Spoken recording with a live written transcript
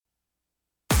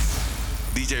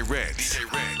DJ Rex.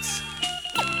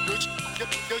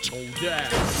 Oh, yeah.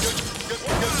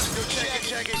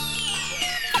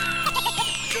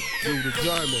 Do the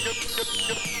German.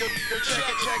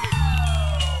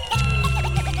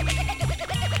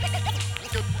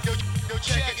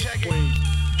 Queen.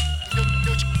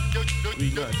 We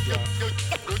nuts, y'all.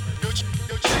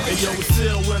 Hey, yo, it's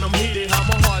still when I'm heated, how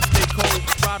my heart stay cold.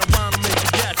 Ride around and make the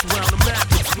gas around the map.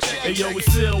 Hey, yo,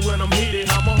 it's still when I'm heated,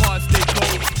 how my heart stay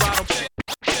cold. Ride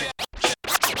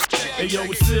Hey, yo,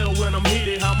 it's still when I'm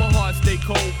heated, how my heart stay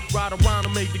cold. Ride around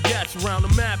and make the gas around the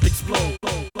map explode.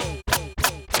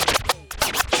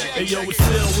 Hey, yo, it's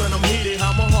still when I'm heated,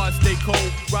 how my heart stay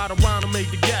cold. Ride around and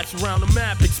make the gas around the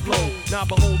map explode. Now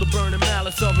behold the burning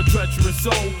malice of a treacherous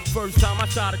soul. First time I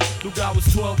shot a dude, I was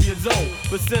 12 years old.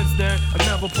 But since then, I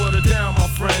never put her down, my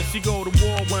friend. She go to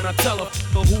war when I tell her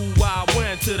who I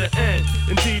went to the end.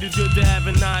 Indeed, it's good to have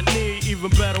and not need. Even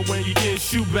better when you can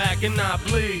shoot back and not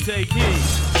bleed. Take heed,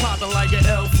 popping like an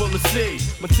L full of C.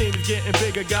 My team is getting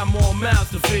bigger, got more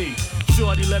mouths to feed.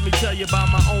 Shorty, let me tell you about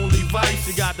my only vice.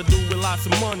 It got to do with lots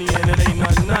of money and it ain't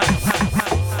nothing nice.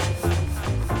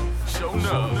 Show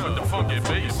no, with the funky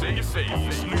bass in your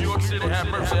face. New York City, have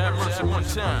mercy one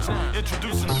time.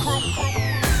 Introducing the crew.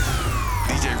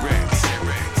 DJ Rex.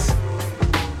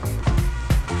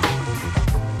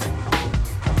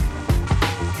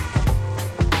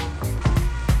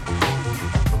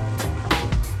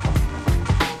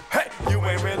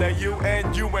 You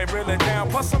and you ain't really down.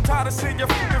 Plus I'm tired of seeing your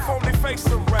f***ing phony face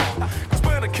around. Cause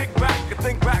when I kick back and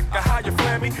think back of how you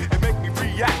flam me, it make me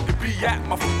react to be at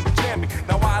my f***ing jammy.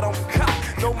 Now I don't cop,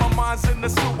 know my mind's in the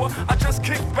sewer. I just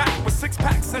kick back with 6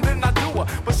 packs and then I do her.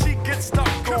 But she gets stuck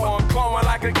on, clawing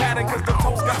like a cat cause the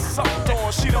toes got sucked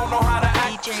on. She don't know how to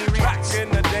act. Back in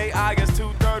the day, I guess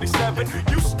 237.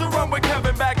 Used to run with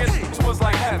Kevin back and it was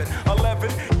like heaven.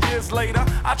 11 years later,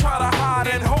 I try to hide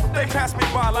and hope they pass me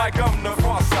by like I'm the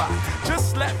far side.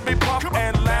 Just let me puff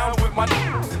and lounge with my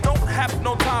don't have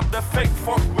no time to fake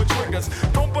funk with triggers.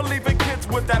 Don't believe in kids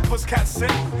with that pusscat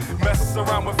sin. Mess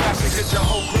around with fashion, get your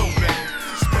whole crew bent.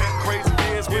 Spent crazy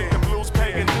years with the blues,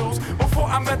 paying dues. Before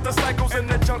I met the cycles in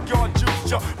the junkyard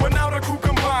juice. Yo, when now the crew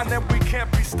combined, then we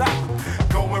can't be stopped.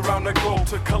 Going around the globe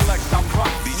to collect our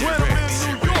props. When I'm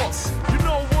in New York, you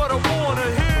know what I wanna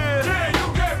hear. Yeah, you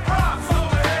get props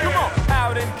over here. Come on,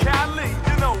 out in Cali,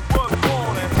 you know what I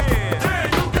wanna hear. Yeah,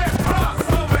 you get props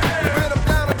over here. When I'm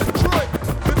down in Detroit,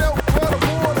 you know what I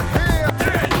wanna hear.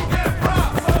 Yeah, you get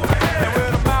props over here. And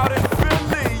when I'm out in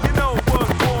Philly, you know what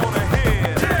I wanna hear.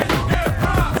 Yeah, you get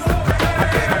props over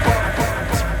here.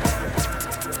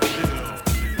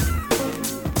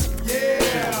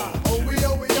 Yeah, oh we,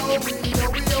 oh we, oh we, oh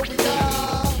we, oh we,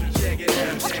 oh. Check it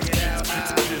out,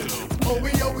 oh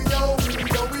we, oh we, oh we,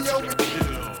 oh we, oh we.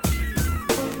 Yeah.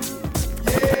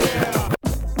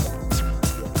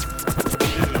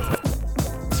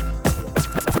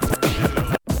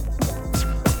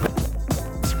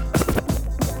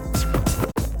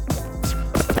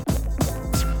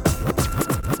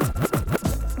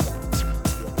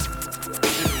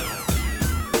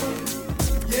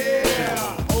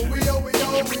 Yeah, oh we, oh we,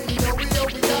 oh we, oh we, oh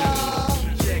we, oh.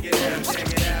 Check it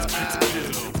out,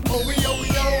 oh we, oh we,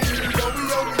 oh we, oh we,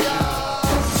 oh we, oh.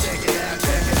 Check it out,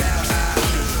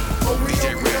 oh we,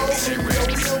 oh we, oh we, oh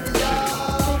we, oh we, oh.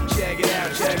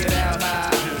 Check it out,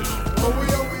 oh we,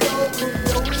 oh we, oh we,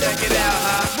 oh we, check it out,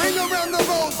 Ring around the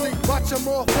rosy, watch them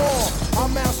all fall.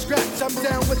 I'm out scratch, I'm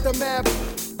down with the map.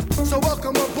 So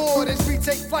welcome aboard as we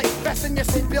take flight. Fasten your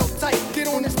seatbelt tight. Get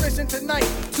on this mission tonight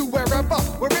to wherever.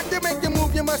 Where if you make your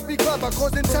move, you must be clever.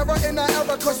 Causing terror in our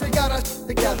era, cause we got us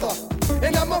together.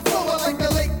 And I'm a flower like the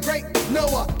late great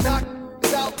Noah. Knock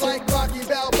out like Rocky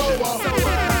Balboa.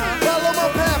 Follow my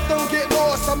path, don't get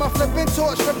lost. I'm a flipping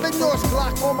torch, flipping yours.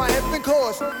 Glock on my hip and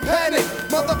course. Panic,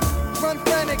 mother, run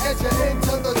frantic as you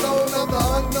enter the zone of the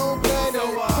unknown planet.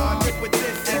 So get with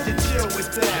this as you chill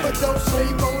with that. But don't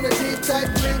sleep on the deep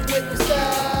type link with the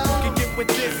style. You can get with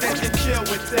this as you chill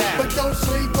with that. But don't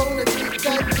sleep on the deep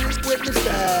type link with the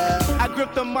style. I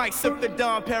grip the mic, sip the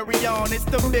Dom Perignon. It's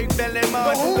the big belly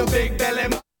man, the big belly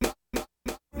man.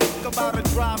 About a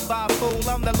drive-by fool,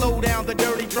 I'm the low-down, the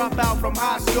dirty dropout from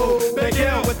high school. Big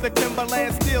L with the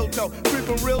Timberland steel toe,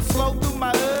 creeping real slow through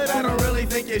my hood. I don't really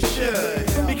think you should,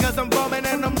 because I'm bumming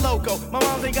and I'm loco. My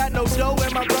mom ain't got no dough,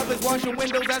 and my brother's washing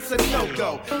windows. That's a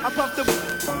no-go. I puffed the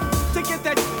to get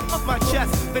that off my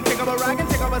chest, then take up a rag and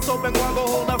take up a soap and go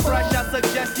hold up fresh. I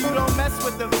suggest you don't mess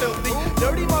with the filthy,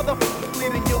 dirty motherfucker,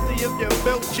 pleading guilty if you're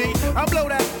built G. I blow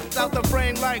that out the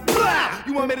frame like blah.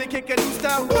 You want me to kick a new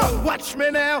style? Watch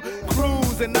me now,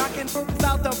 cruising, knocking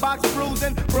out the box,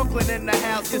 cruising. Brooklyn in the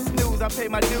house, you snooze. I pay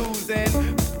my dues and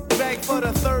beg for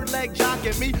the third leg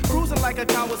jocking me. Cruising like a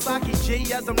Kawasaki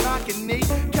G as I'm knocking knee.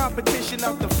 Competition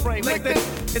up the frame. Like this,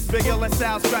 it's Big L and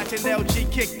Sal scratching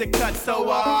LG kick the cut. So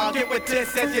get with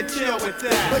this and you chill with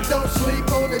that. But don't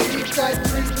sleep on the deep type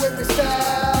freak with the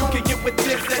style. You can get with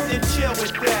this and you chill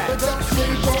with that. But don't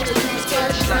sleep on the deep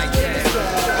type freak with the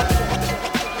style.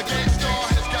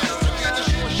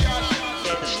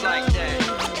 It's like that.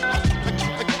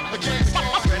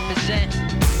 Represent.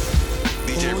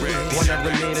 DJ Rex. One of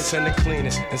the neatest and the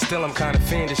cleanest, and still I'm kinda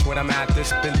fiendish when I'm at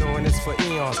this. Been doing this for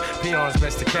eons. Peons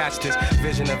best to catch this.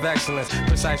 Vision of excellence,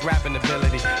 precise rapping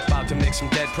ability. About to make some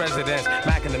dead presidents,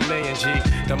 macking a million G.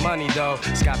 The money though,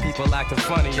 it's got people acting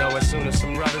funny, yo. As soon as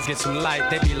some brothers get some light,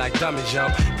 they be like dummies, yo.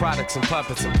 Products and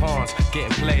puppets and pawns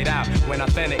getting played out. When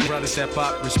authentic brothers step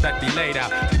up, respect be laid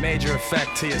out. Major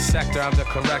effect to your sector, I'm the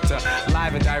corrector.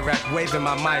 Live and direct, waving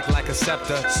my mic like a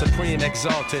scepter. Supreme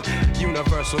exalted,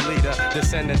 universal leader.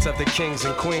 Descendants of the kings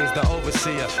and queens, the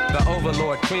overseer, the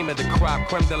overlord, cream of the crop,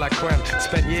 creme de la creme.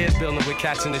 Spent years building with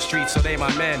cats in the streets, so they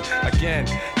my men. Again,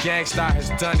 Gangstar has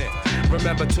done it.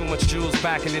 Remember too much jewels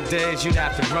back in the days, you'd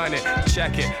have to run it.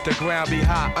 Check it, the ground be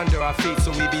hot under our feet,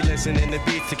 so we be listening to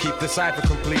beats to keep the cipher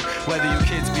complete. Whether you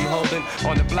kids be holding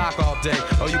on the block all day,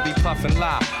 or you be puffing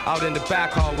live out in the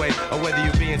back hallway, or whether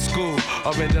you be in school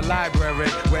or in the library,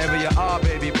 wherever you are,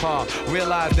 baby Paul.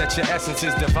 Realize that your essence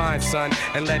is divine, son,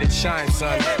 and let it shine,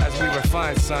 son, as we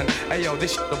refine, son. Hey yo,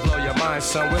 this shit will blow your mind,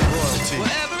 son, with royalty.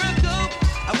 Wherever I go,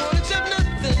 I wanna accept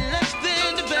nothing less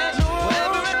than the best.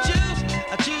 Whatever I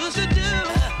choose to do.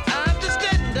 I have to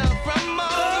stand up from all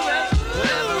the rest.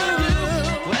 Whatever I do,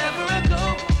 wherever I go,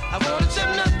 I wanna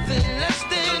accept nothing less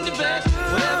than the best.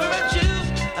 Whatever I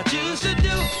choose to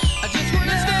do. I just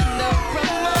wanna stand up from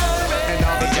all the rest. And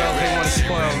all the girls, they wanna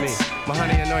spoil me. My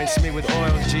honey anoints me with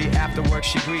oil G. After work,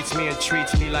 she greets me and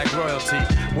treats me like royalty.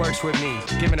 Works with me,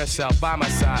 giving herself by my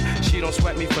side. She don't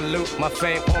sweat me for loot, my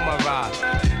fame or my ride.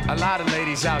 A lot of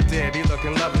ladies out there be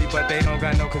looking lovely, but they don't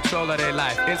got no control of their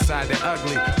life. Inside they're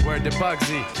ugly. Word to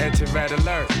Bugsy, enter red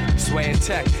alert. Swaying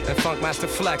tech and Funkmaster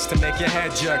Flex to make your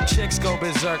head jerk. Chicks go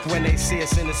berserk when they see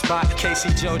us in the spot. Casey,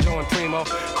 JoJo, and Primo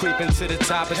creeping to the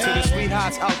top, and to the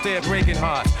sweethearts out there breaking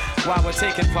hearts while we're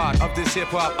taking part of this hip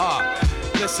hop art.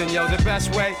 Listen, yo, the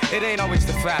best way, it ain't always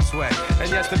the fast way. And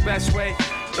yes, the best way,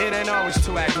 it ain't always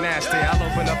to act nasty. I'll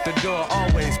open up the door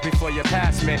always before you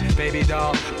pass me, baby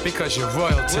doll, because you're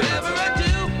royalty. Wherever I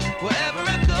do, wherever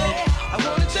I go, I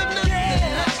wanna accept nothing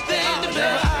less than the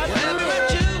best. Whatever I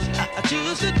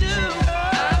choose to do.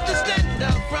 I have to stand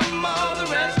up from all the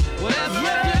rest. Whatever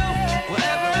I do,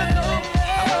 wherever I go,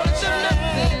 I wanna accept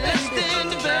nothing less than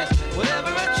the best.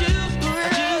 Whatever I choose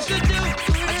to do.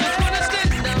 I just wanna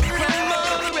stand up from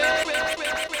all the rest.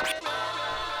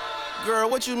 Girl,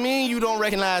 what you mean you don't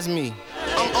recognize me?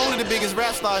 I'm only the biggest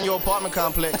rap star in your apartment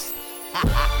complex.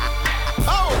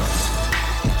 Oh!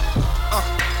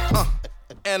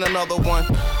 And another one.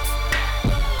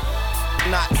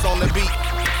 Knots on the beat.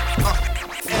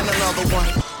 And another one.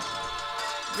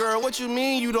 Girl, what you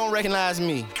mean you don't recognize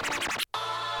me?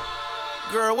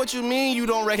 Girl, what you mean you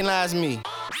don't recognize me?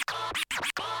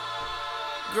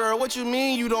 Girl, what you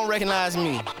mean you don't recognize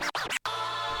me?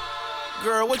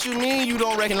 Girl, what you mean you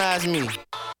don't recognize me?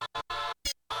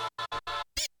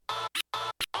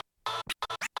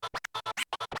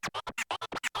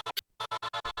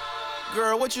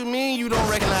 Girl, what you mean you don't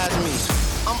recognize me?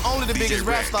 I'm only the biggest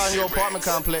rap star in your apartment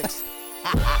complex.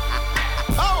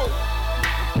 Oh!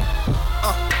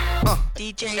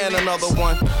 DJ And another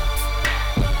one.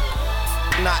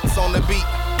 Knots on the beat.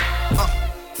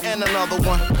 And another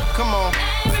one. Come on.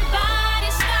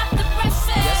 Everybody stop the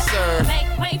presses. Yes, sir.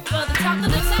 Make way for the talk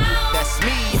of the town. That's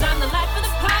me. I'm the life of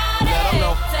the party. Let 'em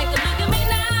know. Take a look at me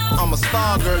now. I'm a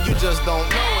star, girl, you just don't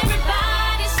know it.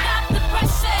 Everybody stop the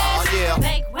presses. Oh, yeah.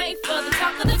 Make way for the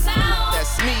talk of the town.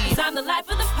 That's me. I'm the life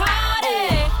of the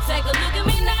party. Take a look at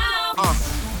me now.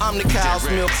 I'm the cow's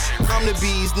milk, I'm the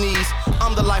bee's knees,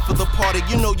 I'm the life of the party,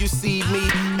 you know you see me.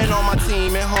 And on my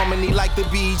team in harmony like the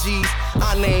Bee Gees.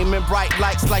 I name in bright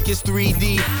lights like it's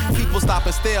 3D. People stop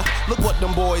and stare, look what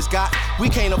them boys got. We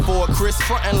can't afford Chris,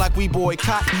 frontin' like we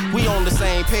boycott. We on the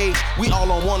same page, we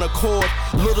all on one accord.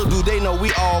 Little do they know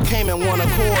we all came in one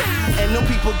accord. And them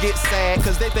people get sad,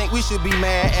 cause they think we should be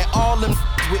mad at all them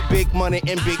with big money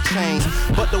and big chains.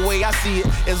 But the way I see it,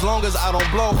 as long as I don't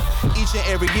blow, each and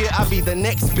every year I be the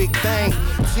next big thing.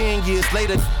 10 years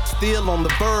later, still on the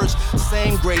verge.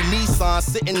 Same gray Nissan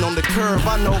sitting on the curb.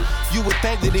 I know you would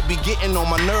think that it be getting on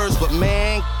my nerves, but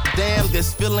man, damn,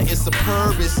 this feeling is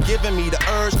superb. It's giving me the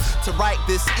urge to write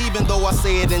this, even though I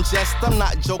say it in jest. I'm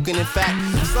not joking, in fact.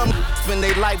 Some spend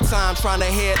their lifetime trying to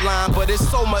headline, but it's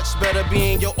so much better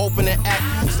being your opening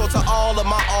act. So to all of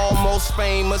my almost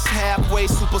famous halfway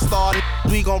superstar,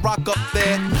 we gon' rock up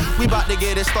there. We about to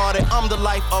get it started. I'm the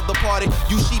life of the party.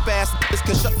 You sheep ass niggas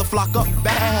can shut the flock up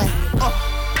bad.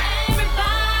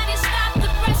 Everybody stop the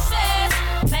presses.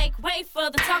 Make way for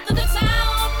the talk of the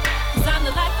town. 'Cause I'm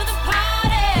the life of the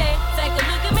party. Take a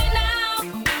look at me now.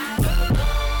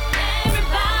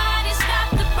 Everybody stop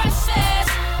the presses.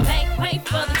 Make way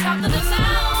for the talk of the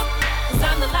town. 'Cause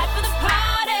I'm the life of the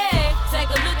party. Take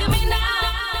a look at me now.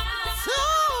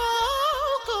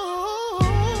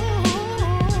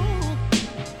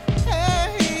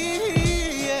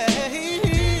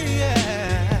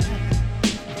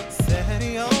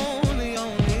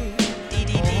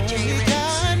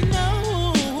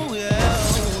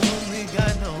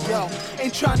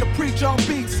 Trying to preach on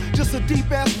beats, just a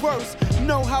deep ass verse.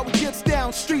 Know how it gets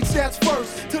down, streets that's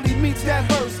first. Till he meets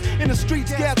that hearse, in the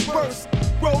streets gets burst.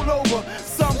 Roll over,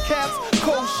 some cats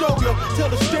cold shoulder. Till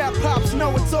the strap pops,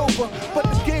 know it's over. But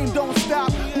the game don't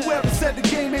stop. Whoever said the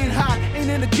game ain't hot,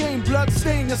 ain't in the game, blood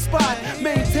stain your spot.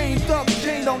 Maintain thug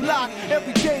chain on lock.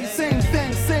 Every day, same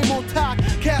thing, same on top.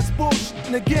 Cast bullshit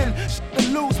and again,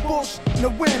 and lose bullshit and the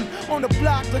win. On the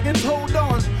block against hold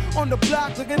on. On the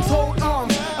block against hold on.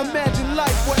 Imagine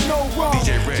life with no wrong.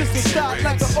 Just a stop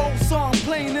like an old song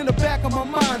playing in the back of my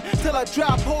mind. Till I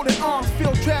drop holding arms,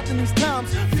 feel trapped in these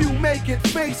times. Few make it,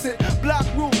 face it. Block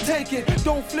rule, take it.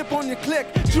 Don't flip on your click.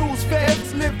 Choose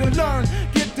fast, live to learn.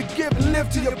 Get to give and live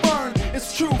till you burn.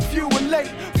 It's true, few and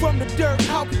late. From the dirt,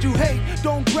 how could you hate?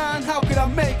 Don't grind, how could I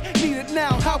make? Need it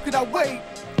now, how could I wait?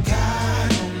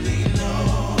 God only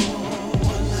knows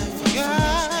what life is.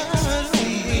 God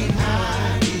only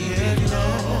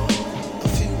knows.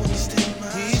 If you understand my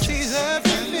He sees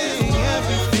everything,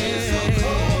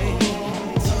 everything.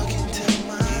 Talking to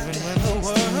my even when the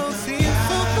world seems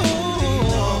so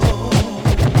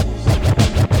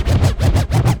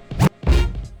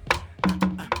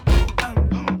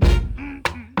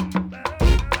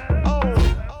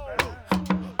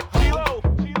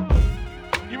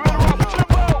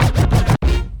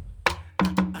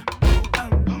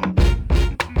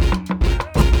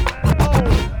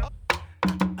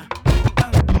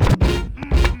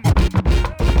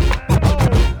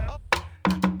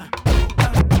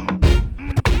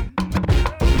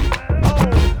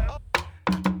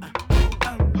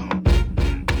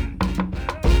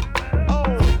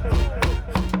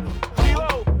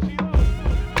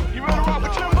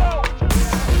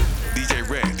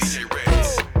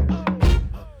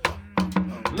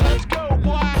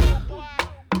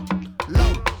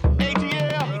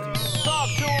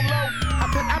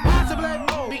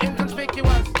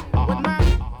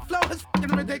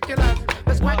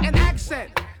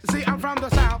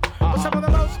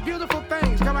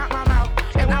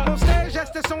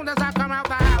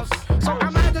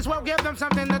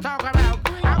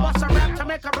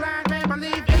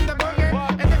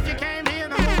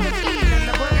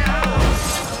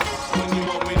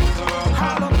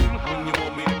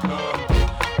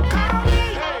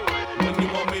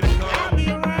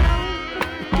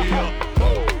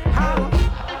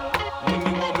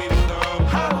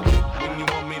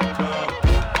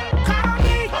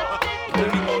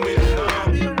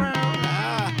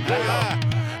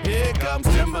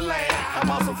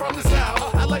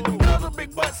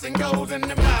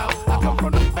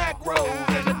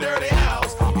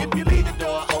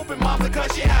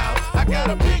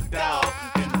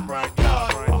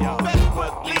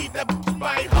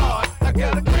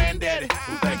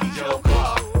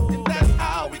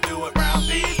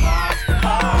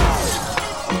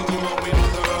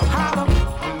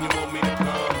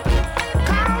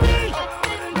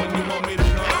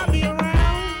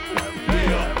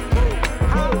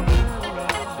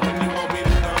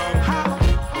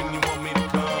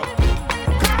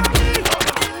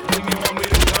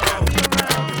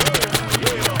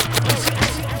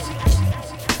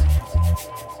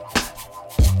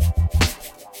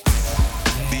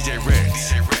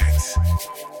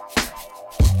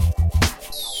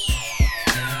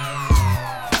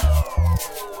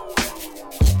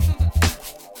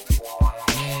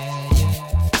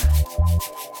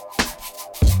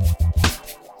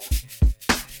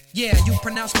Yeah, you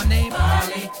pronounce my name,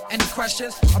 Ali. Any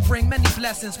questions? I bring many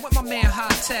blessings with my man High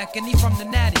Tech, and he from the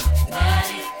Natty.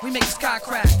 We make the sky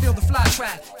crack, feel the fly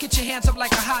trap. Get your hands up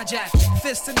like a hijack,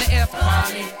 fists in the air for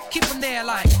Ali. Keep them there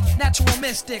like natural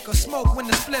mystic or smoke when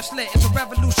the spliff's lit. It's a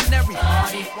revolutionary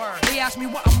party. They ask me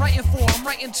what I'm writing for. I'm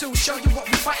writing to show you what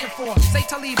we fighting for. Say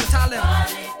Talib and Talib.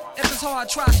 If it's hard,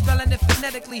 try spelling it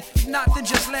phonetically. If not, then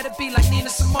just let it be like Nina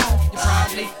Simone. You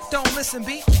probably don't listen,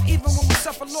 B. Even when we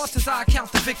suffer losses, I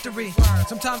count the victory.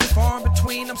 Sometimes it's far in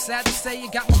between. I'm sad to say you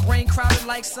got my brain crowded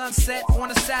like sunset on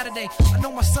a Saturday. I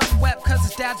know my son wept cause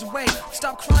his dad's away.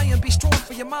 Stop crying, be strong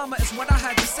for your mama is what I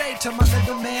had to say to my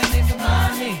little man named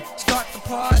Amani. Start the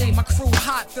party, my crew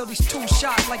hot. Feel these two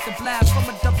shots like the blast from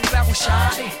a double barrel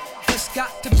shotty. It's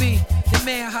got to be the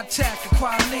man High Tech, the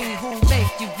quality who make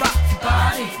you rock your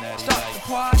body. Start the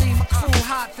party, my crew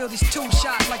hot. Feel these two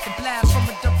shots like the blast from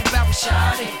a double barrel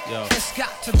shotty. It's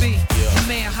got to be the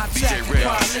man High Tech, the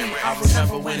quality. I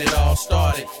remember when it all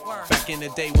started. Back in the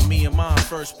day when me and mom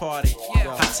first party.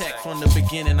 High Tech from the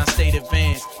beginning, I stayed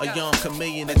advanced. A young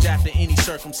chameleon, adapt to any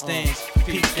circumstance.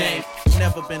 Peak game,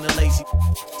 never been a lazy.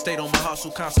 Stayed on my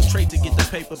hustle, concentrate to get the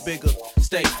paper bigger.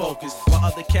 Stay focused, while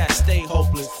other cats stay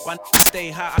hopeless. Why stay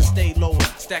high, I stay lower.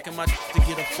 Stacking my to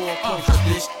get a full closure.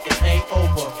 This shit ain't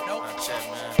over.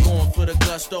 Going for the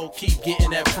gusto, keep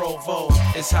getting that Provo.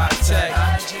 It's High Tech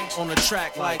on the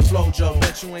track like Flojo.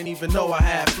 Bet you ain't even know I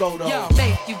had flow though. Yo,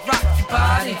 make you rock your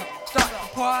body. Start the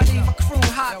party, my crew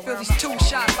hot. Feel these two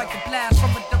shots like a blast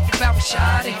from a double barrel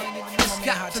shotty. It's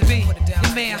got to be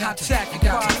the man High Tech, the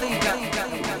quality.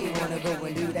 Why you wanna go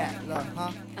and do that, love,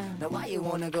 huh? Now why you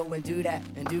wanna go and do that,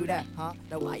 huh?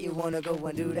 Now why you wanna go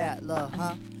and do that, love,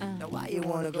 huh? Now why you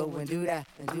wanna go and do that,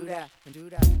 and do that, and do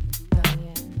that, and do that?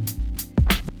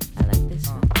 I like this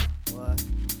one. What?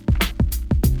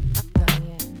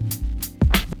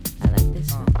 I like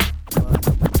this one. What?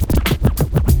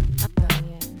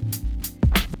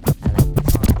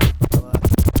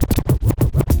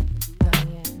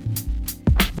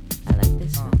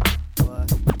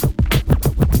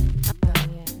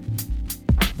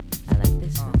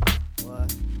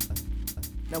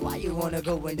 Now why you wanna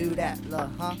go and do that, love,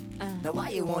 huh? Now why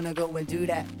you wanna go and do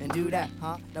that,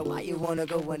 huh? Now why you wanna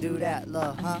go and do that,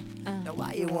 love, huh? Now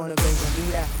why you wanna go and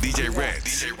do that? DJ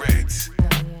Reds.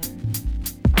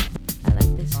 I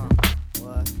like this one.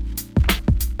 What?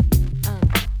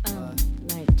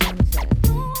 Like Jimmy said.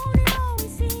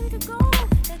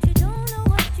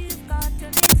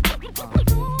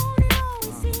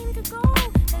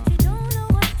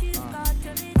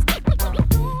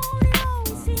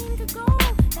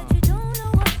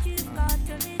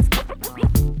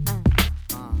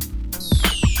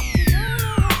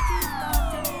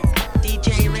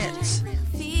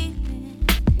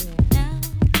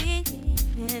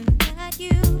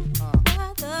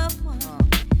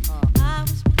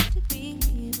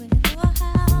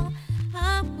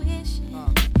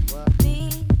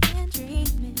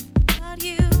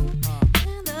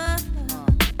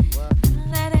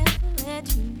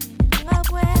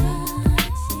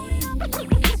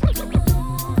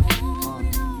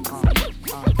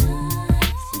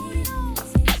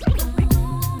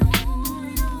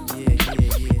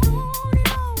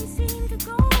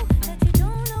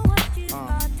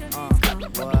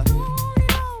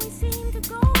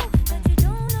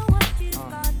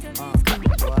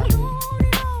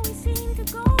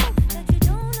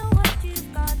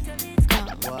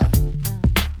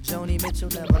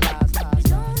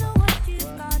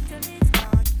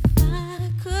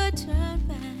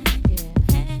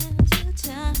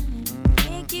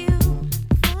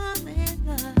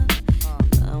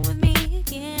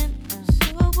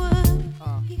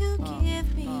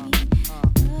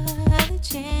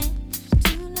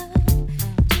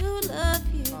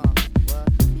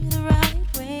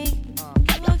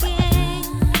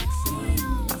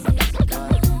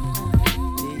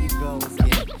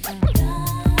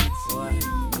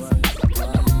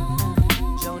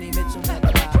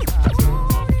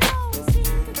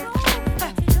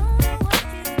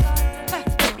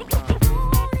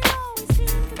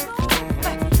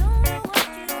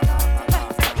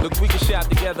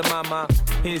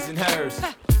 His and hers,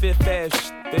 Fifth Ave,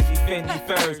 baby Fendi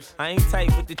furs. I ain't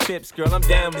tight with the chips, girl, I'm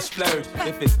down with splurge.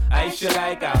 If it's ice you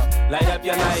like, I'll light up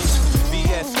your life.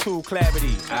 VS cool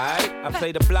clarity, alright? I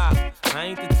play the block. I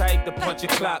ain't the type to punch a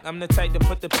clock. I'm the type to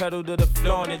put the pedal to the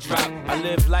floor and drop. I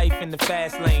live life in the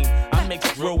fast lane. I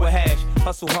mix drill with hash.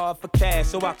 Hustle hard for cash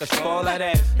so I can spoil that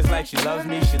ass. It's like she loves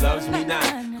me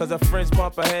not. Cause her friends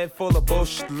pump her head full of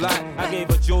bullshit a lot. I gave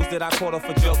her jewels that I caught her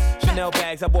for jokes. Chanel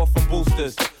bags I bought from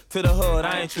Boosters. to the hood,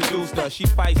 I introduced her. She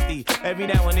feisty. Every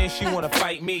now and then she wanna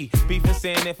fight me. Beefing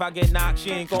saying if I get knocked,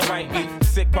 she ain't gon' write me.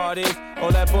 Sick part is,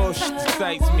 all that bullshit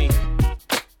excites me.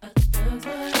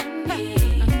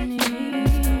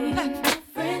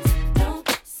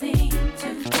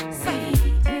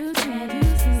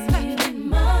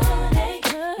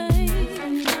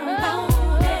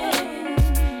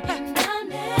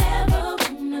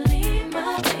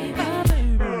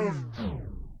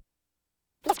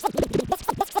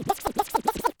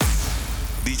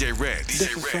 DJ Red, This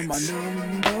is for my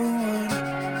number one.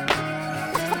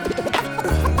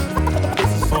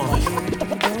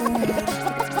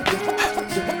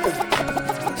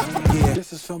 Yeah,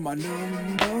 this is for my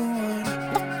number one.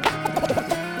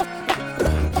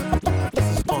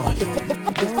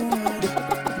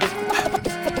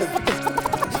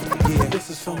 Yeah, this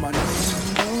is for my number one.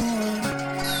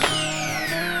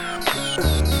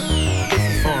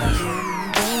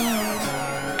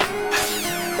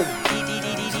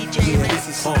 This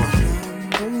is on. I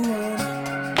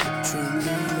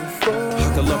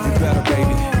can love you better,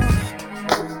 baby.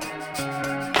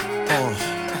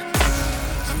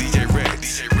 DJ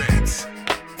Reds.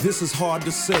 This is hard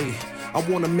to say. I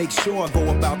wanna make sure I go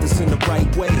about this in the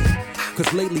right way.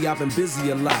 Cause lately I've been busy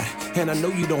a lot, and I know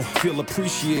you don't feel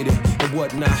appreciated and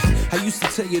whatnot. I used to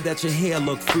tell you that your hair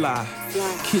looked fly,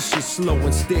 kiss you slow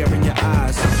and stare in your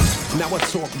eyes. Now I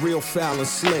talk real foul and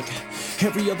slick.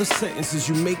 Every other sentence is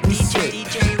you make me sick.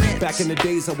 Back in the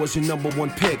days I was your number one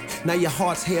pick. Now your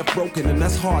heart's half broken and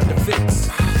that's hard to fix.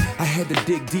 I had to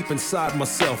dig deep inside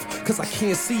myself, cause I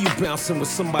can't see you bouncing with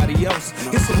somebody else.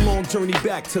 It's a long journey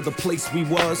back to the place we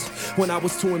was, when I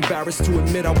was too embarrassed to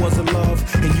admit I was in love.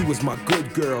 And you was my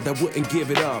good girl that wouldn't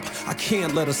give it up. I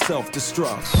can't let her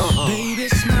self-destruct. Baby,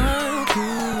 smile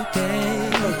today,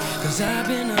 cause I've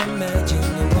been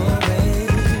imagining more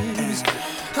ways.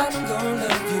 I'm gonna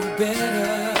love you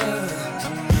better.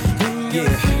 And your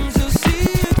friends will see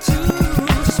it too,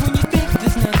 just when you think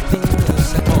there's nothing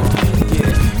else I can do.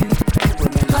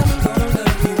 I'm gonna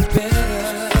love you better.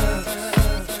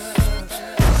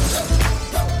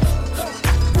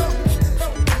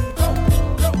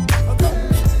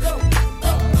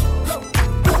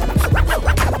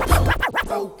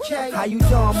 Okay. How you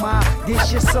doing, ma?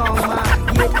 This your song, ma?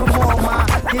 Yeah, come on, ma.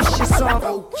 This your song.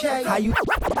 Okay. How you?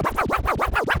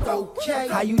 Okay.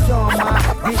 How you doing,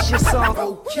 ma? This your song.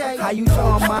 Okay. How you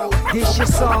doing, ma? This your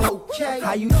song. Okay.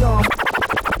 How you doing?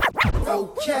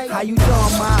 Okay. How you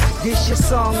doing, ma? This your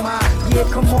song, ma? Yeah,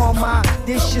 come on, ma.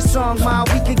 This your song, ma.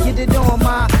 We can get it on,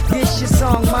 ma. This your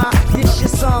song, ma. This your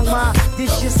song, ma.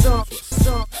 This your song.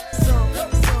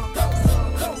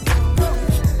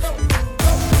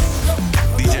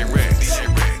 DJ Reds.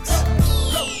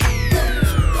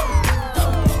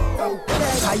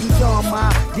 How you doing, ma?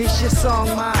 This your song,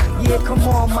 ma? Yeah, come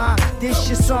on, ma. This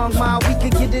your song, ma. We can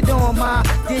get it on, ma.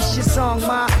 This your song,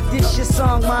 ma. This your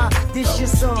song, ma. This your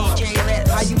song.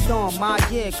 How you doing, ma?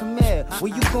 Yeah, come here.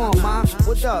 Where you going, ma?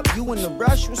 What up? You in the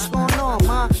rush? What's going on,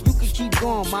 ma? You can keep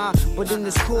going, ma. But in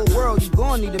this cool world, you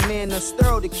gon' need a man that's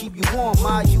thorough to keep you warm,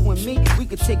 ma. You and me, we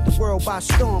could take the world by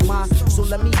storm, ma. So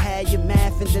let me have your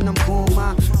math and then I'm going,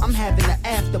 ma. I'm having an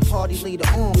after party later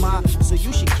on, ma. So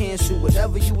you should cancel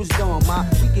whatever you was doing, ma.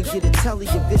 We could get a telly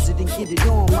and visit and get it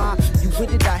on, ma. You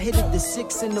with it, I hit it to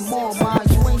 6 in the morning, ma.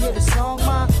 You ain't hear the song,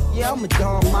 ma? Yeah, I'm a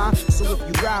dog, ma. So if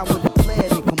you ride with the player,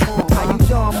 then come on, ma. How you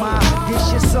doing, ma?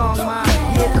 This your song, ma.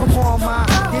 Yeah, come on, ma.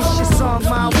 This your song,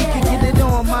 ma. We can get it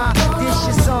on, ma. This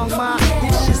your song, ma.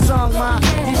 This your song, ma.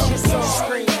 This your song.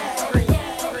 Scream.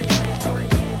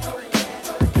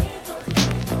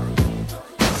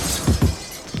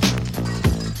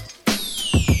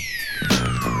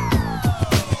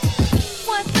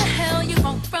 What the hell you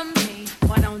want from me?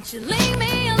 Why don't you leave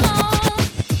me alone?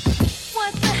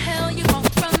 What the hell you want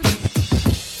from me?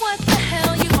 What the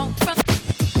hell you want from?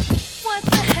 What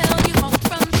the hell you want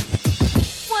from?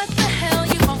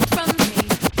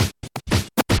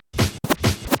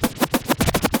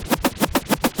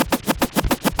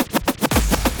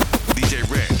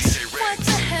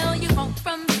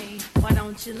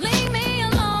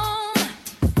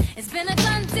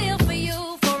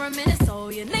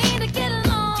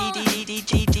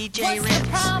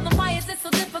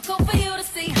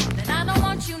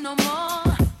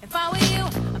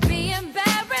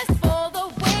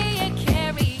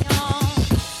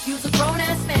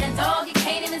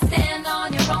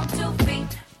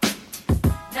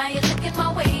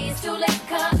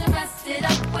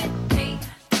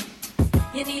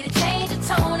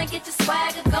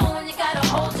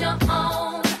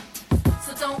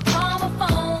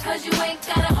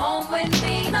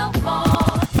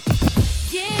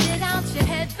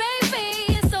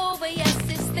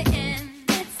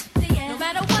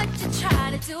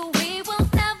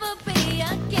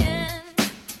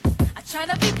 Try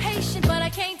to be patient, but I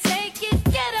can't take it.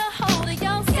 Get a hold of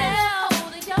yourself.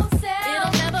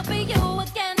 It'll never be you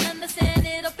again. Understand,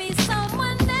 it'll be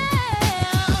someone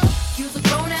else. You're a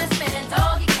grown-ass man,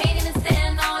 dog. You can't even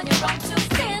stand on your own two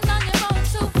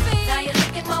feet. Now you're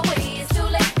looking my way. It's too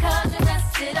late 'cause you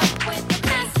messed it up with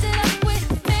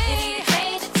me. You need to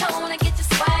change the tone and get your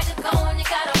swagger going. You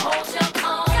gotta hold your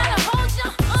own.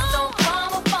 Don't call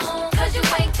my phone 'cause you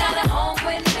ain't got a home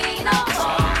with me no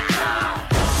more.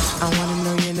 I wanna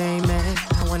know your name, man.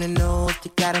 I wanna know if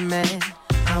you got a man.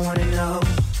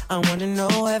 I wanna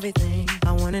know everything.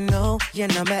 I wanna know your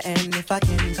number and if I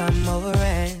can come over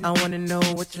and I wanna know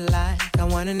what you like. I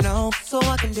wanna know so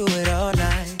I can do it all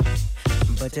night.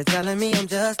 But you're telling me I'm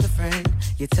just a friend.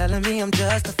 You're telling me I'm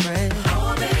just a friend.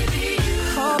 Oh baby,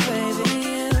 you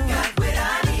got what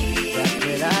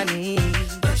I need.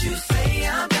 But you say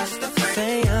I'm just a friend.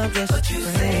 Say I'm just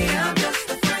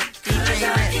a friend. 'Cause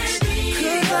I can be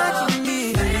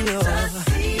yours.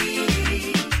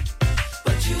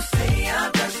 But you say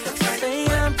I'm just a friend. Say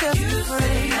I'm just a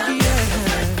friend. Yeah.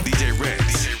 DJ Rex.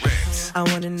 I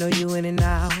wanna know you in and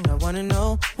out. I wanna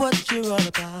know what you're all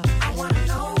about.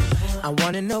 I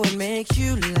wanna know what makes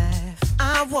you laugh.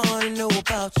 I wanna know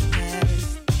about your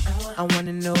past. I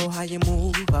wanna know how you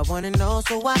move. I wanna know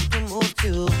so I can move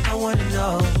too. I wanna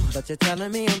know, but you're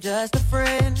telling me I'm just a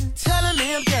friend. Telling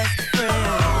me I'm just a friend.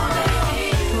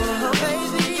 Oh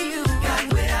baby, you got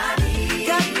what I need.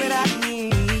 Got what I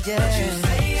need, yeah. But you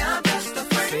say I'm just a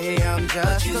friend. Say I'm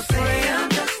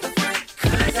just a friend.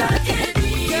 'Cause I can't be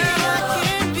yours. Girl, I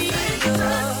can't be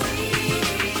yours.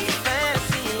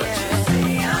 Fancy, yeah. Say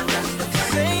I'm just a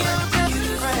friend. Say I'm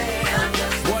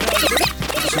just a friend.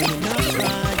 So when I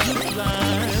fly, you fly,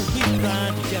 we fly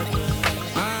together.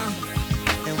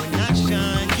 And when I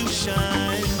shine, you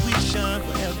shine, we shine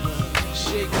forever.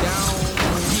 Shake down,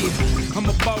 yeah. I'm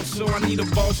a boss, so I need a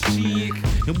boss chick.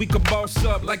 And we can boss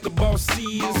up like the boss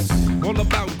is. All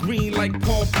about green like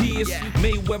Paul Pierce.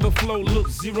 Mayweather flow, look,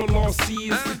 zero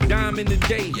losses. Dime in the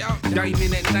day,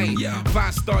 diamond at night.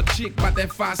 5-star chick, by that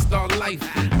 5-star life.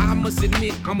 I must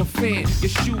admit, I'm a fan.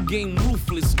 Your shoe game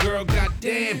ruthless, girl,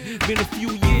 goddamn. Been a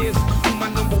few years, you my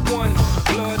number one.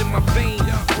 Blood in my veins,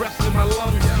 breath in my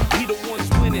lungs. We the ones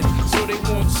winning, so they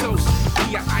want toast.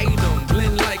 Be an item,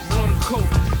 blend like rum coat.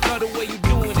 Love the way you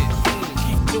doing it,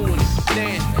 keep doing it.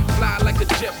 Damn, fly like a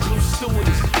JetBlue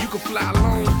stewardess. You can fly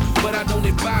alone, but I don't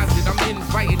advise it. I'm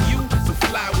inviting you to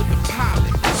fly with the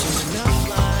pilot. So when I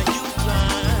fly, you fly,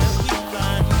 we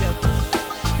fly together.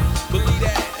 Believe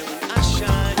that. And when I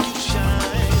shine, you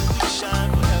shine, we shine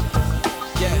forever.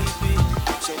 Yeah. Baby.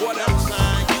 So What when else? I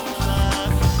fly, you fly,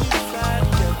 we fly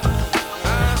together.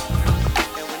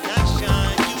 And when I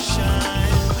shine, you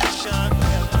shine, we shine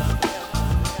forever.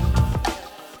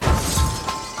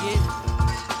 Yeah.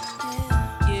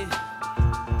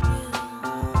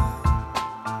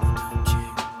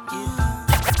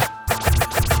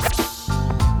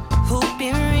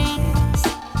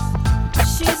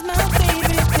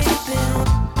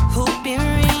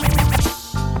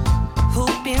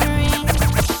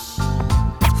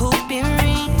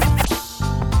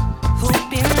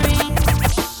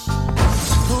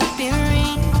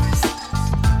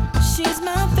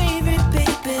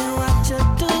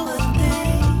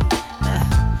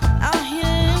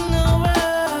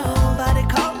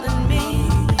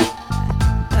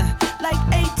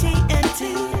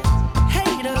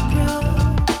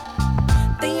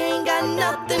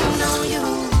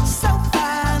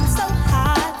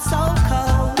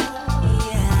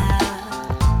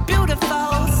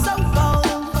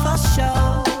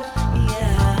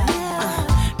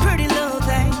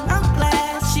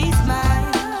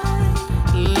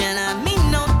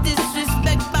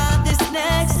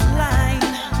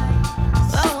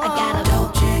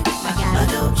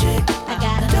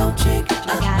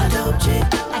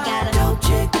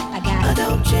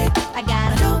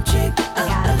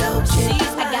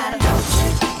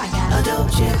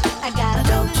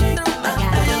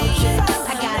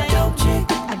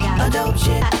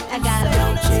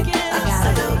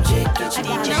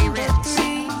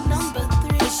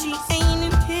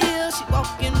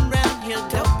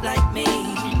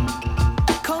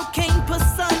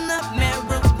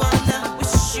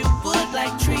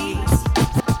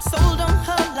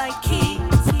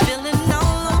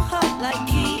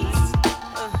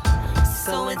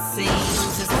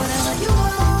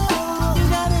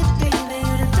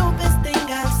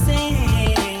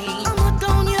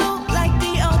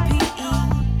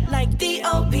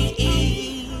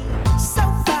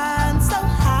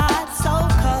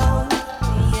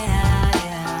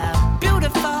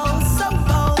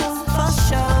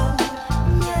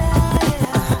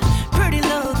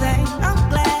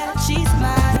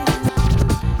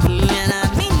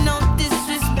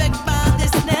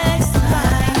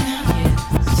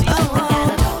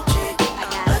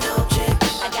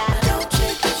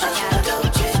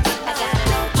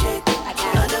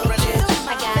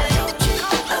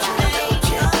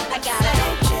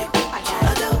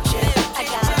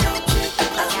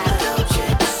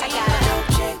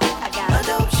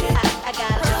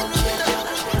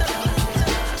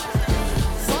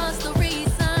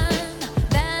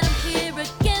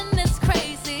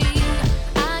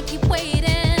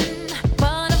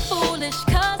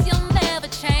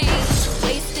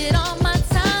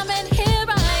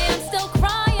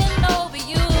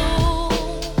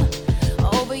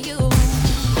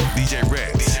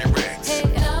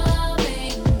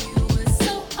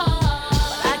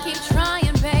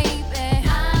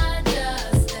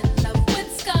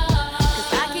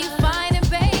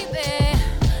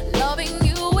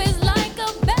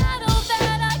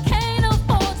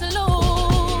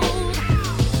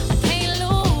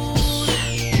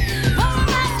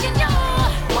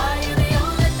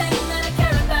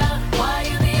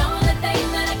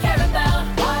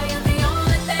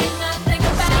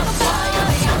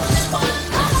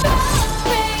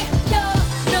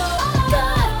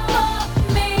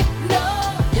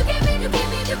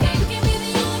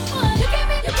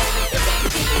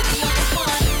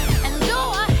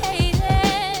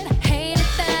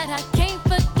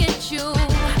 you.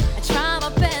 I try my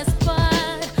best,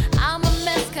 but I'm a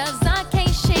mess 'cause I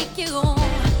can't shake you.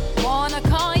 Wanna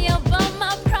call you, but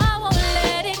my pride won't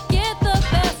let it get the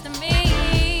best of me.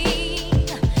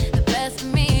 The best of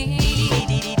me.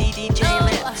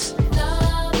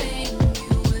 Loving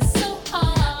you is so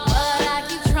hard, but I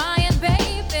keep trying,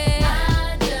 baby.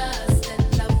 I just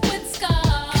end up with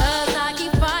scars 'cause I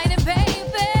keep fighting,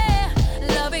 baby.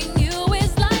 Loving you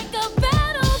is like a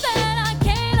battle that I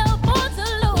can't afford to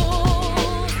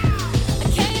lose. I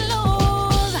can't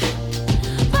lose,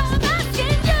 but I'm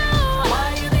asking you. Why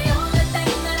you the only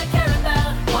thing that I care about?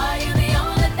 Why you the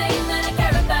only thing that I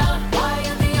care about? Why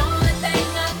you the only thing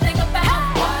I think about?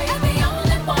 Why you the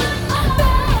only one?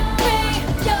 Baby,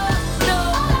 you're no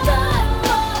good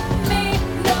for me.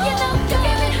 No, you know you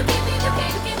give me the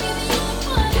only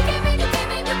one. You give me the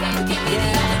only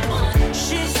one.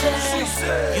 She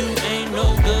said, you ain't no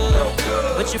good,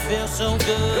 but you feel so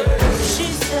good. She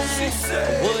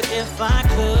said, what if I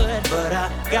could, but I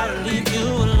gotta leave you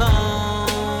alone.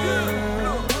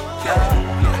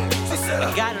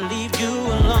 I gotta leave you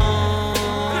alone.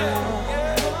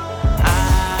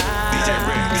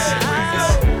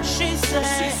 She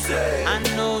said, I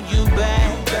know you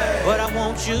bad, but I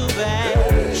want you back.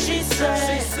 She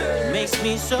said, it makes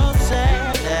me so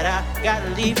sad that I gotta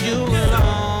leave you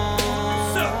alone.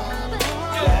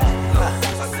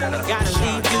 I gotta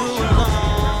leave you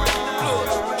alone.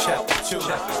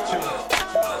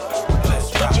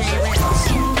 Can you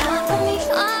stop for me?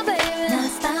 Oh, baby, not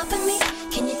stopping me.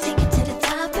 Can you take it to the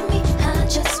top of me? I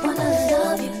just wanna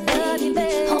love you,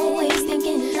 baby. Always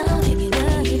thinking love you,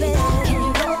 baby. Can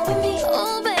you roll with me?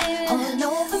 Oh, baby, all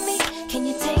over me. Can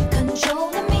you take control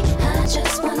of me? I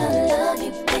just wanna love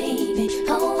you, baby.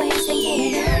 Always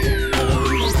thinking love you,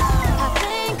 baby. I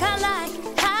think I like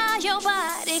how your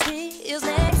body feels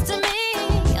next to me.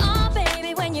 Oh,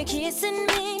 baby, when you're kissing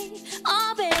me.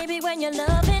 Oh, baby, when you're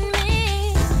loving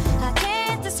me. I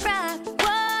can't describe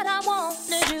what I want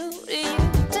to do to you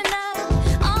tonight.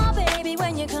 Oh, baby,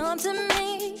 when you come to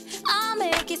me, I'll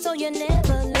make it so you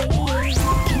never leave.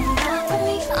 Can you rock with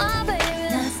me? Oh, baby,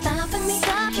 not stopping me.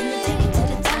 Can you take it to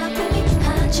the top of me?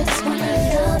 I just wanna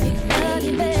love you,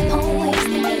 baby. Always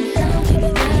thinking love you,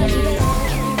 baby.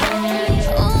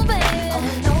 Oh, baby, all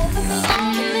over me.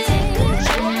 Can you take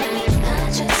control of me? I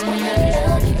just wanna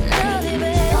love you,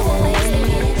 baby. Always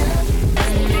thinking love you,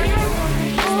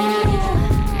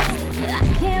 I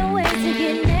can't wait to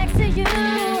get next to you.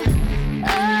 I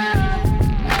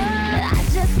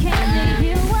just can't leave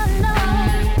you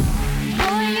alone.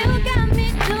 Boy, you got me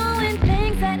doing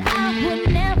things that I would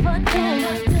never do.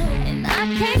 And I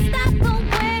can't stop the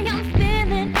way I'm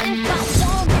feeling if I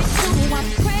wanted to. I'm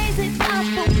crazy about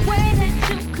the way that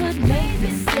you could make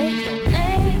me say your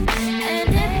name. And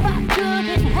if I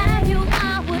couldn't have you, I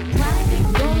would probably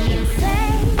go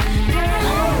insane.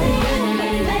 Only you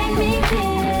can make me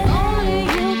feel. Only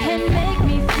you can make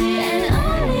me feel. And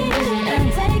only you can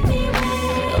take me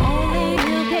where. Only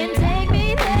you can take me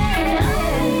there.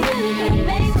 Only you can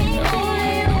make me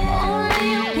feel. Only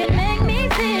you can make me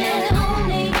feel.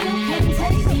 Only you can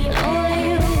take me. Only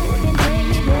you can take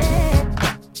me there.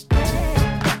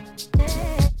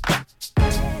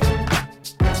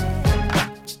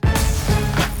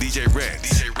 DJ Rex.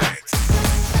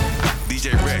 DJ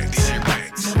Rex.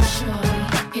 No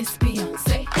shorty, it's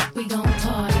Beyonce. We gon'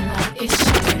 party like it's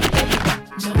your birthday.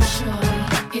 No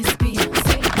shorty, it's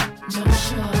Beyonce. No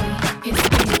shorty, it's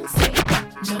Beyonce.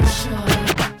 No shorty,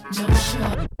 no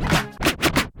shorty.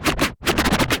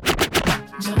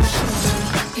 No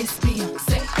shorty, it's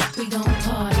Beyonce. We gon'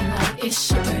 party like it's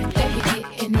your birthday.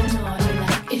 Getting it naughty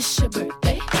like it's your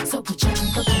birthday. So put your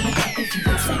drink up on my back if you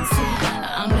look sexy.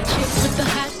 I'm the chick with the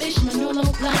hot fish, Manolo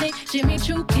Blahnik, Jimmy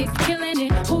Choo kicks, killing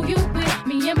it. Who you with?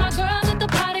 Me and my girls at the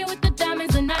party with the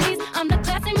diamonds and 90s. I'm the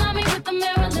classy mommy with the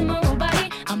Marilyn Monroe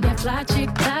body. I'm that fly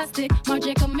chick, plastic, Marc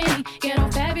Mini. Ghetto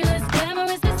fabulous,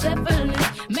 glamorous, it's effortless.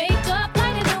 Makeup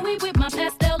lighter than we with my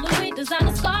pastel Louis.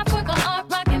 Designer scarf, work on art,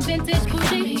 rockin' vintage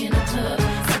Gucci. Me in the club,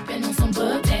 sipping on some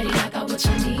bug. Daddy, I got what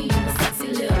you need. I'm a sexy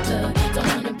little thug. Don't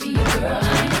wanna be a girl, I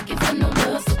ain't looking for no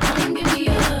love. So come give me a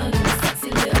hug. I'm a sexy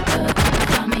little thug.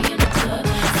 Find me in the club,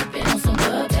 sipping on some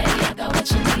bug. Daddy, I got what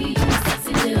you need. I'm a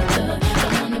sexy little thug.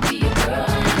 Don't wanna be a girl, I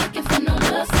ain't looking for no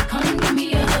love. So come give me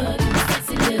a hug. I'm a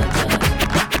sexy little thug.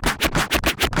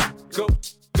 Go,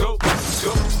 go,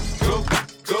 go, go,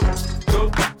 go, go,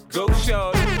 go,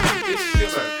 shorty. It's your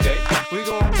birthday. We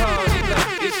gon' party like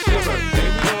it's your birthday.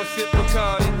 We gon' sip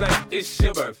Bacardi like it's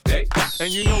your birthday. And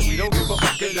you know we don't give a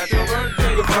fuck, it's like your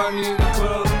birthday. You can find me in the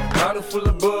club, bottle full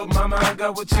of bug. Mama, I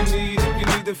got what you need if you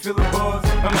need to feel the buzz.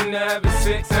 I'm into having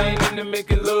sex, I ain't into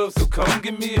making love. So come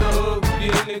give me a hug,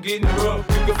 get in into getting rough.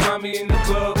 You can find me in the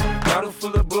club, bottle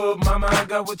full of bub. Mama, I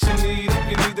got what you need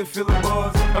if you need to feel the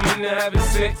buzz. I'm into having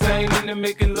sex, I ain't into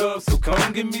making love. So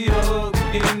come give me a hug,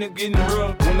 get into getting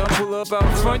rough. When I pull up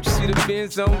out front, you see the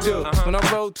Benz on dub. When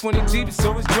I roll 20 deep, it's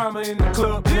always drama in the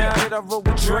club. Now that I roll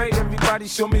with Dre, everybody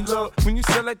show me love. When you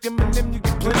sell like them and them, you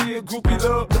get plenty of groupie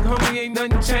love. Look, homie, ain't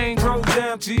nothing changed. Rolls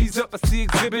down, G's up. I see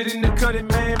exhibit in the cutting,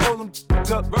 man. Roll them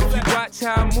up. If you watch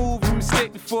how I move, you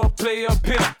mistake before I play up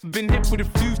here. Been hit with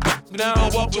a few, but I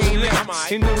don't walk with a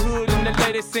limp. In the hood, in the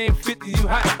lady saying 50, you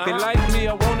hot. They like me,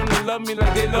 I want them to love me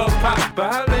like they love pop.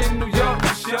 But holla in New York,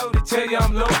 for sure, they tell you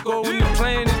I'm local. And the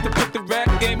plan is to put the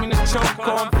rap game in the choke.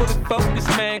 I'm fully focused,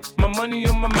 man. My money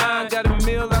on my mind, got a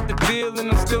meal out the deal,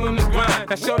 and I'm still in the grind.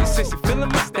 Now shorty says she feeling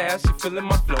my style, she feeling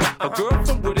my flow. A girl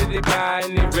from Wooded, they buy,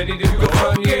 and they ready to go.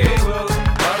 Find me in the club,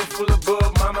 bottle full of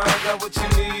bub. Mama, I got what you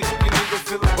need, you need to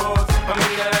feel the buzz. I'm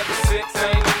into having sex, I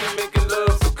ain't into making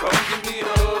love. So come give me a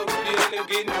hug, get into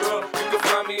getting rough. You can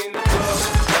find me in the club,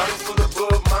 bottle full of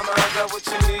bub. Mama, I got what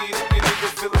you need, you need to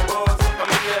feel the buzz. I'm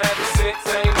into having sex,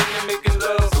 I ain't into making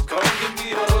love. So come give me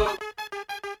a hug.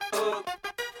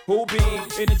 Who be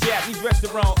in a Japanese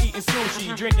restaurant eating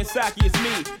sushi, drinking sake, it's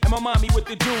me and my mommy with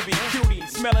the doobie, cutie,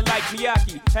 smelling like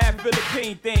Miyaki, half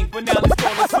Philippine thing, but now let's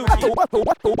call it suki.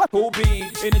 Who be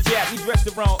in a Japanese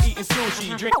restaurant eating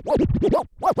sushi, drink?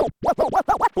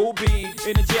 Who be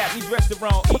in a Japanese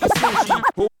restaurant eating sushi?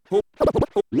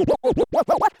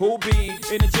 Who be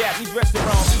in a Japanese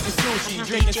restaurant eating sushi,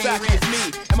 drinking sake, it's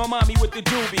me and my mommy with the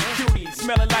doobie, cutie,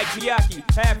 smelling like Miyaki,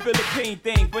 half Philippine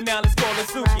thing, but now let's call it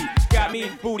suki. Got me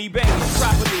booty banging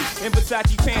properly in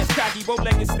Versace pants, cocky,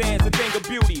 bow-legged stands, a thing of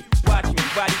beauty. Watch me,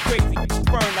 body crazy,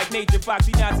 burn like nature,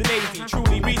 foxy, not an easy.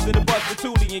 Truly reason to bust the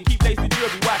toolie and keep lacing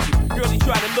jewelry. Watch you, girlie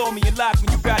try to lure me and lock me.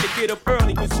 You gotta get up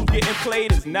early, cause who's getting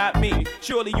played is not me.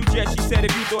 Surely you just, she said,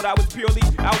 if you thought I was purely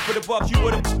out for the bucks, you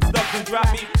would've stuck and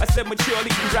dropped me. I said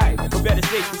maturely, you right, but better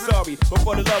safe than sorry.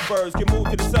 Before the lovebirds can move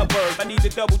to the suburbs, I need to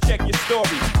double check your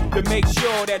story to make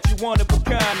sure that you one of a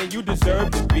kind and you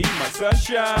deserve to be my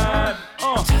sunshine.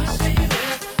 Just baby,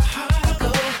 how I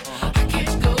go, I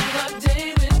can't go a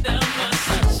day without my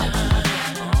sunshine.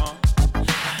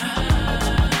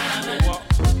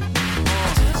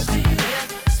 Just baby,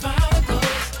 that's how it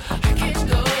goes. I can't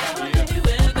go a day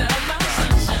without my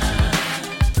sunshine.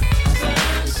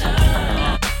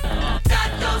 Sunshine. Got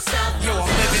no self. Yo, I'm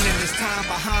living in this time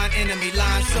behind enemy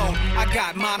lines, so I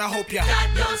got mine, I hope ya. Got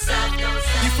no self, no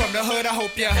self. You from the hood, I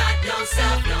hope ya. Got no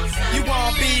self, no self. You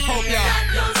want beef, hope ya. Got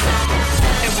no self.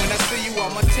 And when I see you,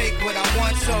 I'ma take what I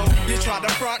want, so you try to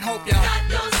front, hope ya. Got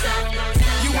no self, no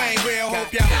self. You ain't real,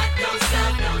 hope ya. Got no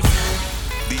self, no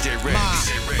self. DJ Red. My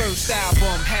first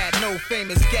album had no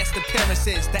famous guest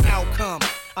appearances. The outcome,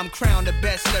 I'm crowned the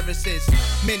best lyricist.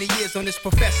 Many years on this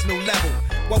professional level.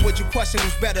 What would you question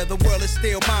who's better? The world is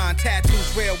still mine.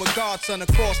 Tattoos real with Godson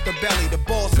across the belly. The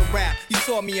balls of rap. You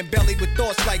saw me in belly with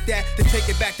thoughts like that. To take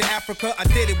it back to Africa, I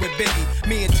did it with Biggie.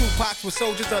 Me and Tupac were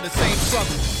soldiers of the same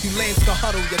struggle. You lames can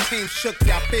huddle, your team shook.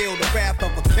 Y'all feel the wrath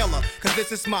of a killer. Cause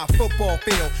this is my football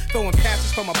field. Throwing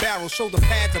passes from a barrel, shoulder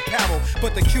pads apparel.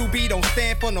 But the QB don't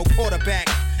stand for no quarterback.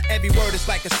 Every word is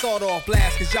like a sawed-off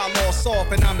blast, cause y'all all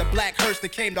soft, and I'm the black hearse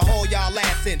that came to haul y'all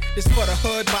ass in. This for the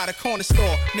hood by the corner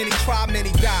store. Many try,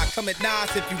 many die. Come at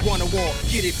Nas if you want a war.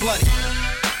 Get it bloody.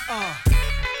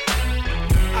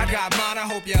 I got mine, I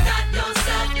hope ya. Got no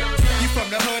self, no self. You from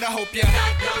the hood, I hope ya.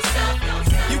 Got no self, no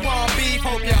self. You want beef,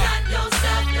 hope ya. Got no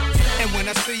self, no self. And when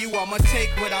I see you, I'ma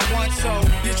take what I want, so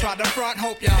you try to front,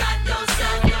 hope ya. Got no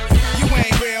self, no self. You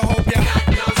ain't real, hope ya. Got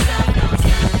no self, no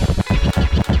self.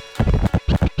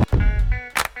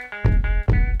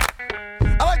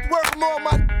 I like to welcome all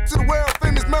my to the world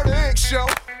famous Murder Inc. show.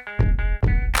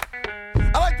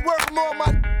 I like to welcome all my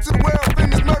to the world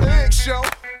famous Murder Inc. show.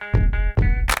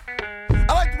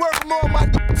 I like to welcome all my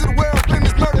to the world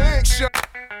famous Murder Inc. show.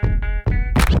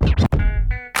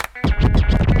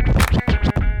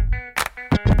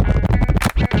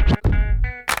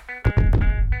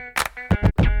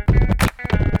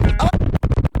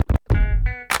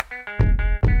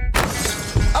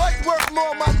 I like to welcome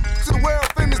all my to the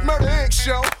world famous Murder Inc.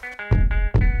 show.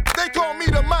 They call me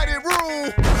the Mighty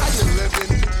Rule. How you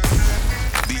living?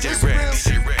 DJ Red.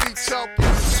 DJ Red.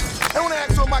 I wanna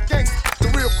ask all my gangsters the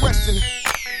real question.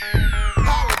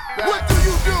 What do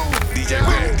you do? DJ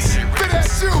Red. Fit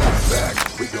at you. Back,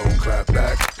 we gon' clap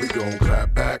back, we gon'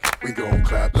 clap back, we gon'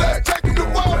 clap back. Let's take it to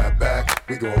war. Clap back,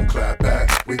 we gon' clap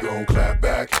back, we gon' clap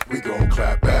back, we gon'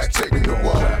 clap back. Take it to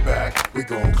war. Clap back, we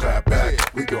gon' clap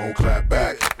back, we gon' clap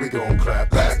back, we gon' clap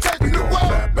back. Let's take We it to gon' war.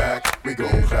 clap back, we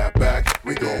gon' clap back,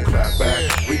 we gon' clap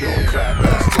back, we gon' clap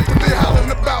back. They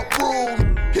hollering about rule.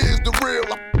 Here's the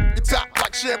real.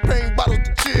 champagne bottles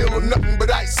to chill or nothing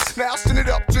but ice. Now I send it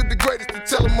up to the greatest to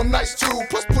tell them I'm nice too.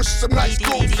 Plus push some nice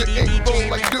grooves that ain't roll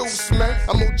like Deuce, man.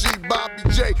 I'm OG Bobby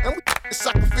J, and we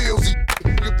soccer fields.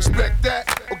 You respect that,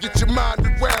 or get your mind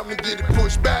around and get it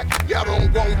pushed back. Y'all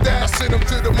don't want that. I send them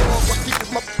to the mall, I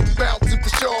keep my bouncing for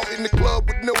sure. In the club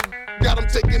with no, got them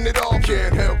taking it all.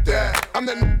 Can't help that. I'm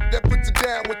that puts it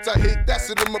down once I hit that.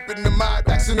 Send them up in the mind,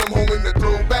 send them home in the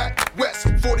throwback. West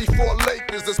 44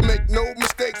 Lakers, let's make no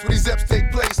mistakes when these F's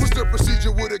take place. What's the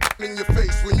procedure with a in your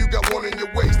face when you got one in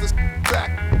your waist? Let's back,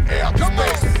 out the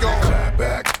space, we gon' clap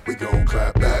back, we gon'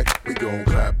 clap back, we gon'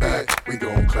 clap back, we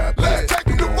gon' clap back. Let's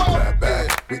take it to war. Clap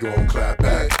back, we gon' clap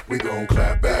back, we gon'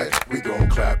 clap back, we gon'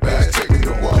 clap back. Let's take it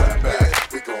to war. Clap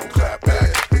back, we gon' clap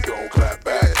back, we gon' clap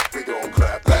back, we gon'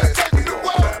 clap back. Let's take it to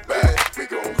war. Clap back, we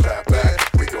gon' clap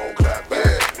back, we gon' clap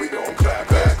back, we gon' clap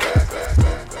back.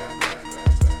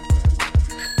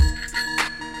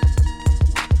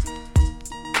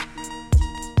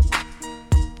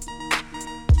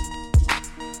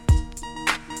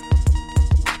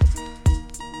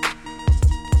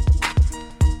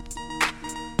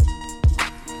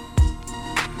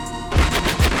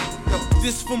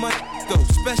 This for my though,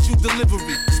 special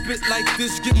delivery. Spit like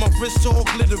this, get my wrists all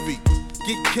glittery.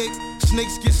 Get cake,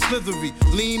 snakes get slithery.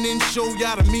 Lean in, show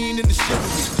y'all the mean and the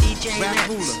chivalry. Rap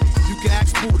ruler, you can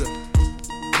ask Buddha.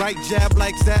 Right jab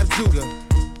like Zab Judah.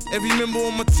 Every member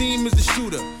on my team is a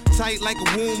shooter. Tight like a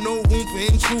womb, no room for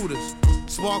intruders.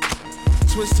 Spark,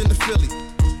 twist in the Philly.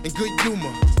 And good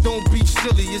humor, don't be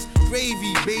silly. It's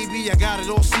gravy, baby, I got it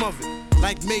all smothered.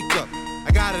 Like makeup,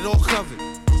 I got it all covered.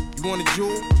 You want a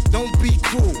jewel? Don't be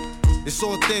cruel. It's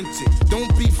authentic.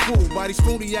 Don't be fooled by these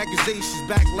phony accusations,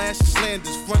 backlashes,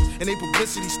 slanders, front, and they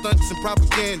publicity stunts and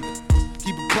propaganda.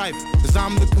 Keep it private, cause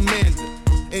I'm the commander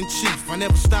in chief. I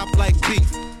never stop like beef.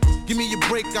 Give me a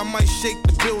break, I might shake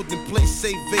the building. Play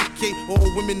safe, vacate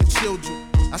all women and children.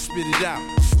 I spit it out.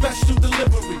 Special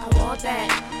delivery. I want that.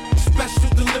 Special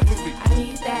delivery. I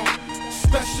need that.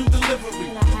 Special delivery.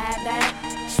 Can I have that?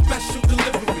 Special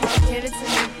delivery. Give it to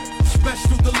me.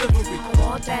 Special delivery. I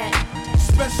want that.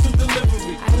 Special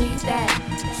delivery. I need that.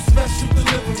 Special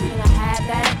delivery. Can I have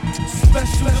that?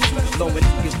 Special delivery. Flowing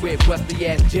niggas with rusty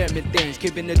ass German things,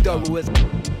 giving the thorough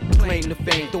claim to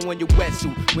fame. Throwing your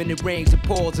wetsuit when it rains and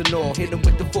pours and all. Hit 'em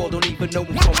with the fall, don't even know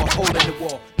what's from a hole in the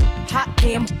wall. Hot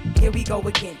damn, here we go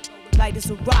again. Light as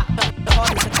a rock,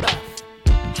 hard as a cup.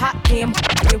 Hot damn,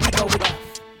 here we go again.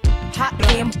 Hot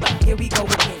damn, here we go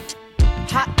again.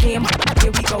 Hot damn,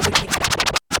 here we go again.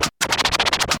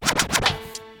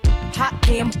 Hot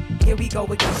damn, here we go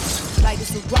again. Light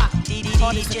as a rock,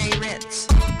 hard as a Ritz.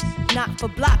 Not for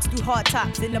blocks, through hard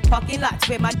tops in the parking lots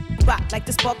where my rock like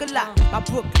the spark a lot. My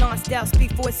Brooklyn style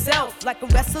speak for itself like a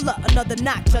wrestler. Another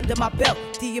notch under my belt.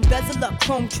 The embezzler,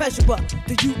 chrome treasurer,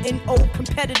 the UNO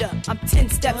competitor. I'm 10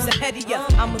 steps ahead of ya.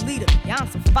 I'm a leader, yeah, I'm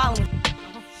some following.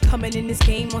 Coming in this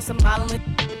game on some modeling.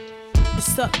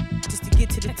 What's up? Just to get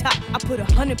to the top, I put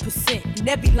 100% in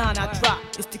every line I drop.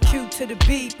 It's the Q to the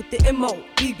B with the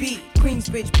M-O-B-B.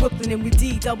 Queensbridge, Brooklyn, and we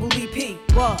D-double-E-P.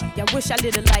 Boy, y'all wish I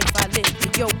lived a life I lived.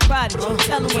 But yo, Prodigy,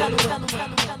 tell 'em.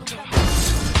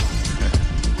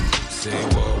 Say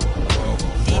whoa, whoa, whoa.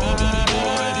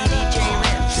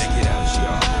 Check it out,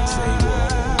 y'all. Say whoa,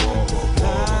 whoa, whoa,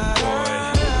 whoa, boy.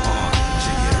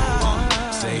 Check it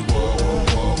out. Say whoa, whoa,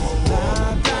 whoa,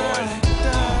 whoa, boy.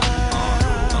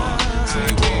 Say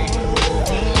whoa, whoa,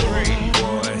 whoa,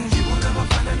 boy. You will never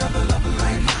find another love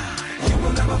like mine. You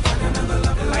will never find another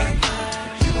love like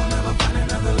mine. You will never find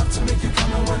another love to make you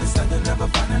come and understand. You'll never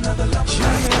find another love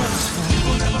like mine. You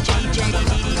will never find another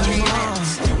love like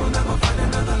mine. You will never find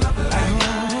another love like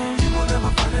mine. You will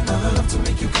never find another love to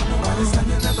make you come and understand.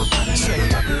 You'll never find another love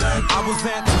like mine. I was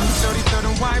at 233rd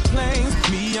and White Plains.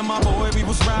 Me and my boy, we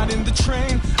was riding the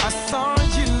train. I saw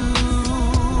you.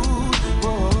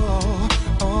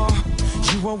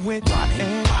 You were with Bobby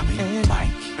and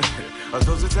Mike. Are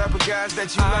those the type of guys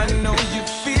that you like? I know you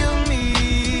feel me.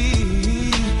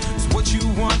 It's what you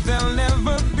want, they'll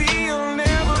never be. You'll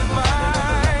never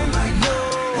find. No.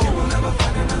 You will never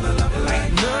find another love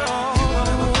like no. You will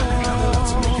never find another love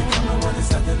to make you come and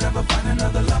understand. You'll never find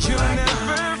another love You'll like never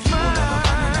find. You will never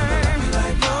find another love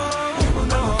like You will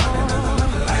never find another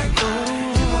love like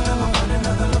You will never find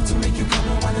another love to make you come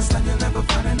and understand. You'll never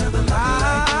find another love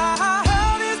like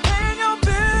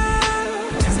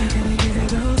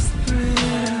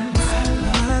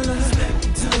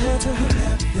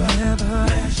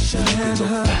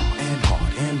never